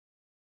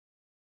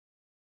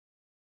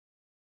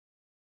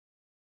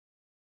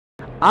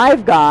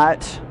I've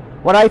got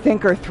what I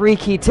think are 3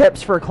 key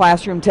tips for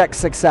classroom tech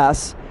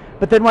success.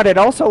 But then what I'd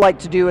also like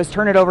to do is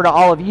turn it over to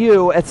all of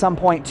you at some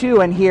point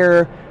too and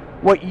hear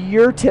what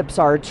your tips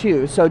are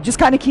too. So just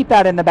kind of keep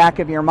that in the back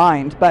of your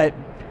mind. But,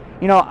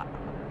 you know,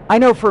 I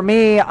know for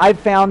me, I've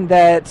found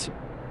that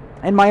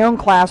in my own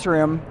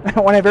classroom,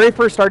 when I very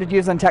first started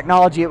using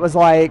technology, it was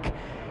like,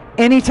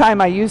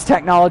 anytime I use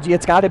technology,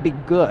 it's got to be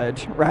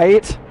good,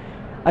 right?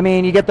 I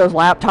mean, you get those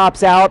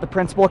laptops out, the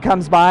principal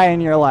comes by,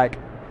 and you're like,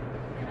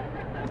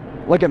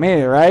 look at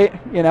me, right?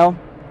 You know?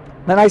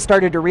 Then I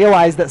started to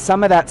realize that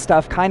some of that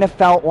stuff kind of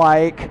felt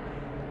like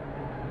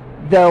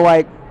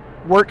the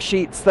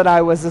worksheets that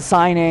I was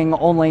assigning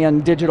only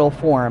in digital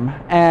form.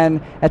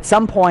 And at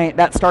some point,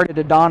 that started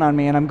to dawn on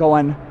me, and I'm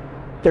going,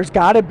 there's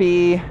got to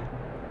be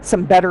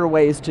some better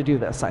ways to do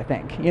this, I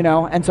think, you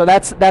know? And so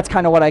that's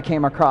kind of what I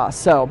came across.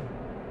 So,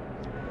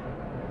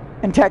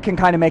 and tech can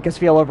kind of make us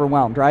feel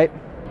overwhelmed, right?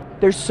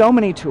 There's so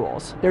many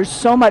tools. There's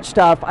so much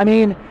stuff. I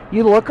mean,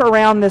 you look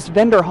around this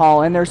vendor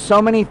hall and there's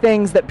so many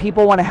things that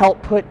people want to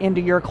help put into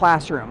your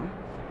classroom.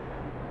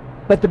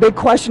 But the big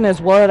question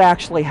is, will it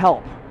actually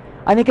help?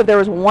 I think if there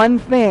was one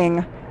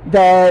thing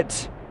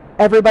that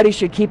everybody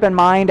should keep in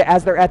mind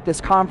as they're at this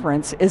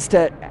conference is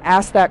to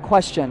ask that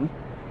question,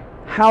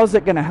 how's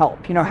it going to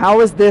help? You know,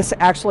 how is this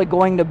actually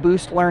going to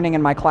boost learning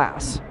in my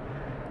class?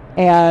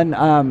 And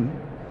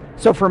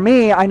so for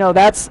me, I know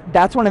that's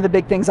one of the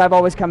big things I've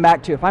always come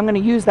back to. If I'm going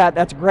to use that,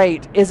 that's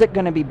great. Is it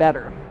going to be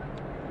better?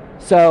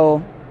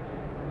 So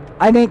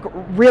I think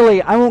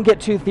really, I won't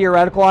get too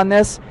theoretical on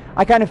this.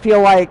 I kind of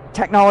feel like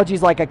technology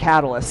is like a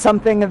catalyst,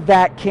 something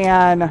that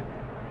can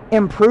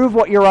improve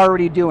what you're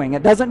already doing.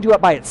 It doesn't do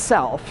it by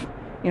itself,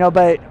 you know,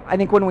 but I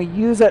think when we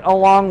use it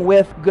along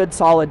with good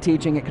solid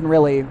teaching, it can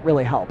really,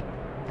 really help.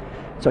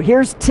 So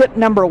here's tip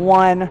number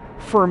 1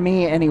 for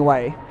me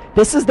anyway.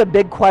 This is the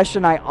big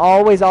question I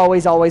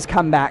always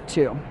come back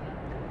to.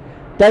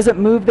 Does it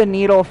move the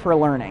needle for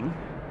learning?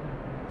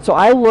 So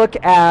I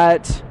look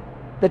at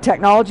the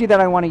technology that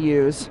I want to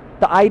use,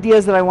 the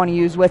ideas that I want to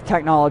use with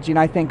technology, and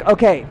I think,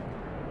 okay,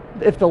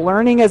 if the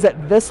learning is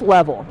at this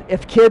level,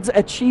 if kids'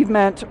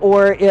 achievement,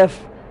 or if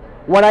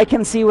what I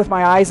can see with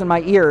my eyes and my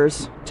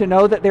ears to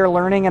know that they're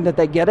learning and that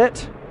they get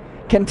it,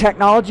 can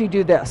technology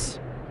do this?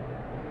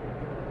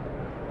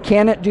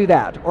 Can it do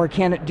that? Or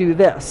can it do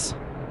this?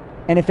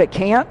 And if it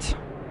can't,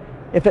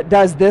 if it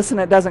does this and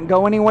it doesn't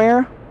go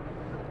anywhere,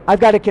 I've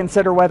got to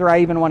consider whether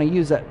I even want to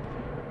use it.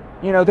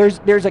 You know,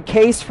 there's a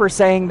case for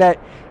saying that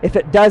if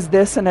it does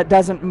this and it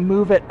doesn't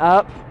move it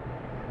up,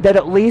 that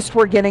at least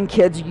we're getting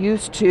kids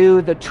used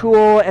to the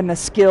tool and the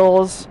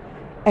skills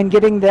and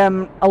getting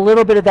them a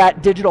little bit of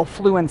that digital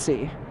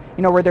fluency,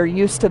 you know, where they're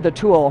used to the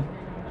tool.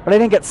 But I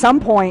think at some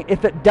point,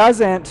 if it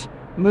doesn't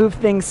move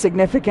things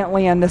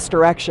significantly in this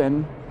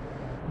direction,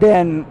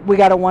 then we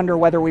got to wonder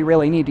whether we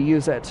really need to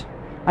use it.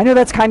 I know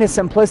that's kind of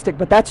simplistic,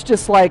 but that's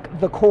just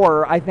like the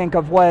core, I think,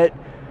 of what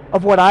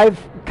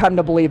I've come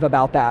to believe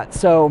about that.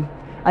 So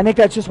I think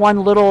that's just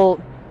one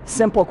little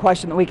simple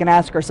question that we can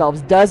ask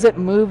ourselves. Does it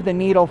move the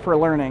needle for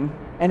learning?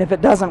 And if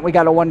it doesn't, we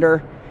got to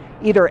wonder,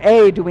 either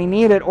A, do we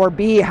need it, or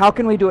B, how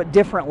can we do it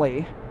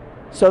differently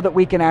so that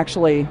we can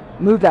actually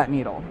move that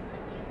needle?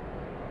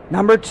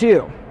 Number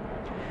 2,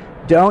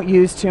 don't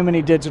use too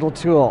many digital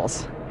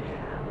tools.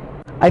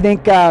 I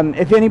think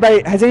has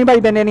anybody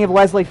been to any of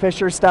Leslie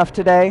Fisher's stuff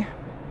today?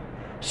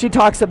 She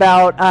talks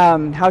about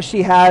how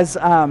she has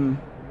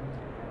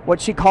what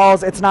she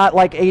calls, it's not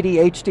like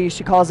ADHD,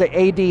 she calls it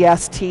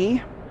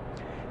ADST.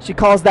 She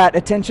calls that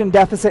attention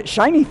deficit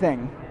shiny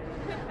thing.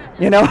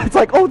 You know, it's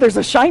like, oh, there's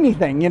a shiny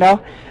thing, you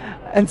know?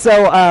 And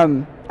so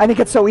I think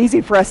it's so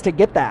easy for us to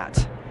get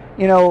that,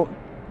 you know,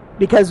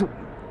 because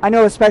I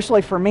know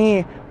especially for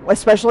me,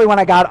 especially when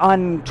I got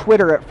on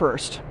Twitter at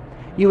first,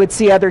 you would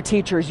see other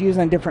teachers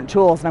using different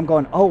tools, and I'm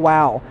going, oh,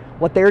 wow,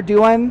 what they're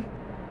doing,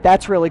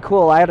 that's really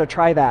cool. I ought to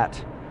try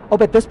that. Oh,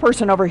 but this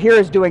person over here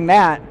is doing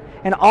that,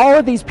 and all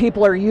of these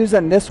people are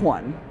using this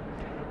one,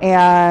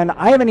 and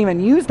I haven't even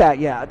used that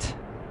yet.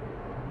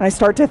 And I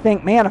start to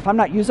think, man, if I'm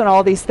not using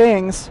all these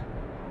things,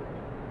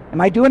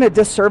 am I doing a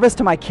disservice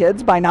to my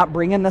kids by not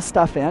bringing this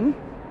stuff in?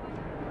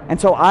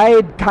 And so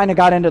I kind of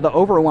got into the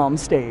overwhelm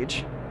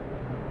stage.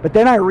 But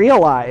then I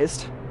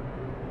realized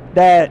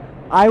that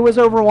I was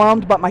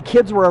overwhelmed, but my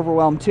kids were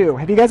overwhelmed too.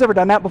 Have you guys ever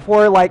done that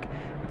before? Like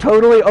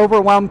totally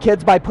overwhelmed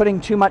kids by putting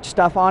too much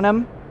stuff on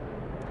them?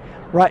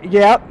 Right,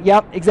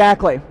 yep,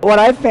 exactly. What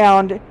I've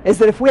found is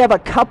that if we have a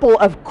couple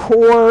of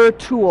core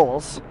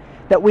tools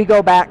that we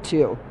go back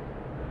to,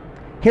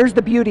 here's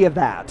the beauty of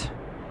that,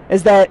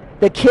 is that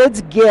the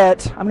kids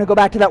get, I'm going to go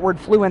back to that word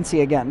fluency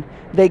again,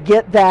 they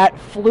get that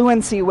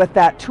fluency with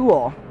that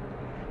tool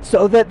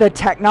so that the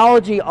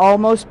technology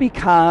almost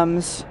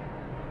becomes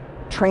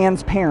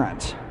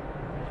transparent.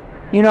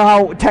 You know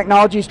how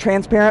technology is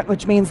transparent,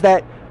 which means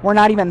that we're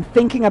not even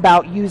thinking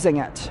about using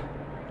it.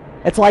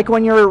 It's like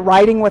when you're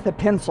writing with a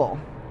pencil.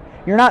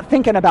 You're not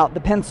thinking about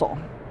the pencil,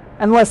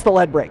 unless the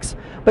lead breaks,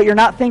 but you're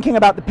not thinking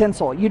about the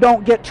pencil. You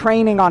don't get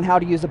training on how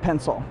to use a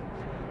pencil.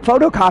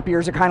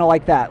 Photocopiers are kind of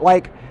like that.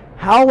 Like,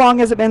 How long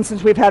has it been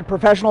since we've had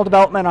professional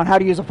development on how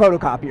to use a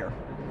photocopier?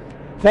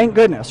 Thank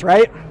goodness,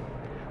 right?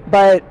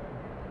 But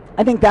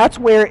I think that's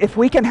where, if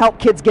we can help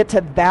kids get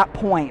to that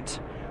point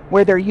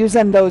where they're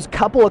using those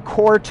couple of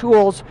core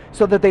tools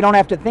so that they don't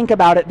have to think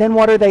about it, then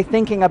what are they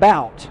thinking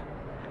about?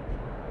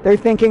 They're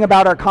thinking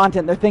about our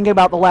content. They're thinking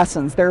about the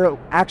lessons. They're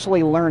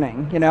actually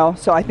learning, you know?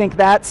 So I think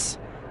that's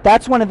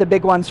one of the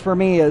big ones for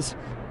me is,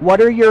 what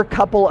are your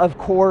couple of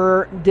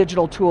core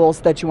digital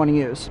tools that you want to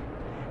use?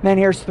 And then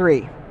here's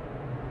 3.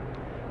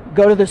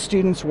 Go to the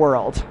student's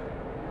world.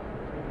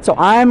 So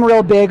I'm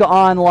real big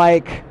on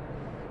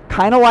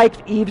kind of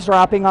like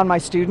eavesdropping on my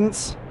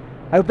students.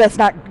 I hope that's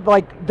not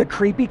like the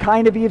creepy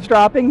kind of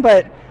eavesdropping,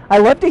 but I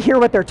love to hear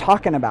what they're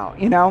talking about,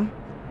 you know?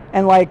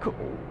 And like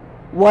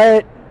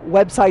what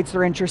websites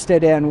they're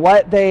interested in,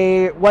 what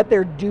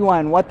they're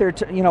doing,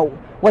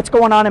 what's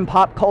going on in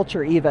pop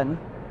culture even.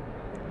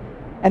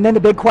 And then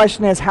the big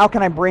question is, how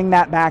can I bring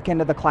that back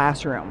into the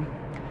classroom?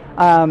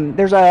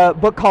 There's a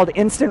book called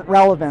Instant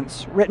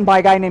Relevance, written by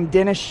a guy named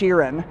Dennis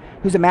Sheeran,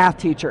 who's a math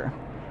teacher.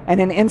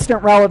 And in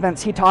Instant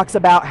Relevance, he talks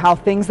about how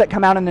things that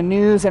come out in the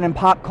news and in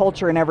pop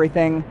culture and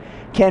everything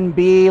can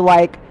be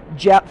like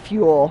jet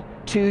fuel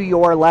to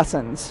your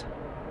lessons.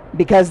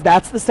 Because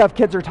that's the stuff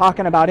kids are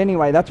talking about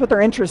anyway. That's what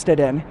they're interested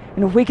in.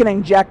 And if we can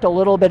inject a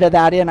little bit of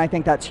that in, I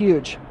think that's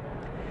huge.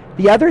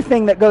 The other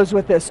thing that goes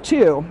with this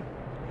too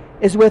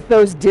is with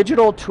those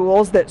digital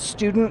tools that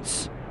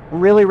students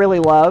really, really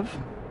love.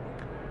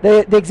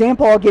 The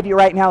example I'll give you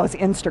right now is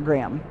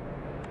Instagram.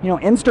 You know,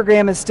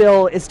 Instagram is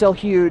still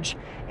huge,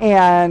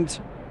 and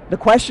the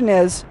question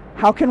is,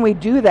 how can we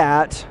do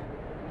that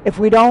if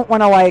we don't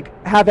want to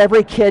have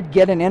every kid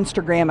get an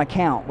Instagram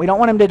account? We don't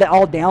want them to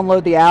all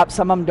download the app.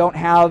 Some of them don't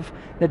have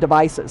the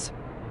devices.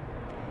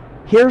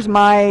 Here's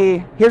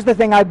the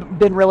thing I've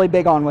been really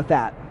big on with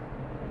that.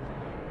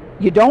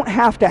 You don't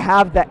have to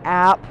have the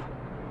app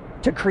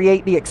to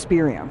create the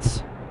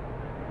experience.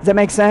 Does that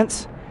make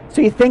sense?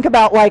 So you think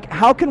about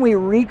how can we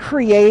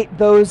recreate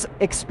those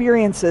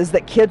experiences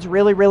that kids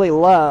really, really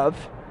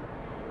love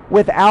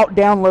without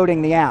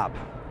downloading the app?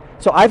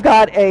 So I've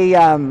got a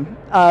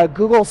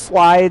Google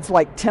Slides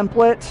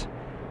template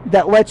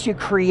that lets you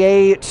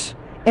create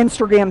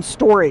Instagram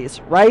stories,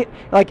 right?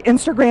 Like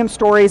Instagram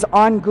stories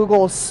on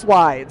Google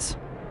Slides.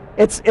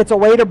 It's a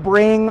way to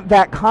bring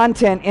that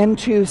content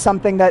into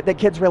something that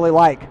kids really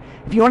like.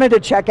 If you wanted to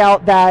check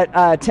out that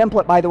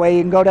template, by the way,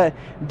 you can go to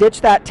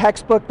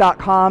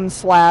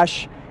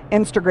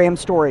ditchthattextbook.com/Instagram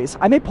stories.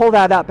 I may pull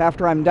that up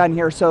after I'm done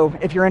here, so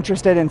if you're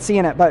interested in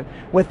seeing it. But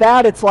with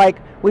that, it's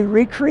we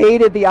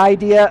recreated the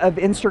idea of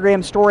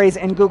Instagram stories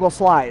in Google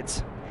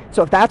Slides.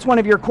 So if that's one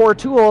of your core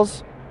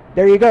tools,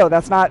 there you go.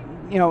 That's not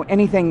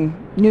anything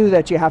new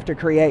that you have to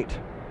create.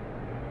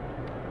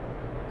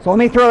 So let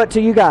me throw it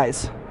to you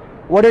guys.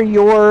 What are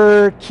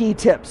your key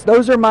tips?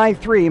 Those are my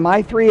 3.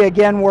 My 3,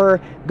 again,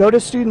 were go to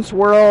students'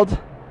 world,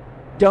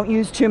 don't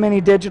use too many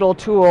digital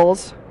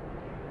tools,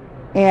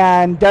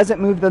 and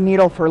doesn't move the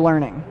needle for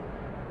learning.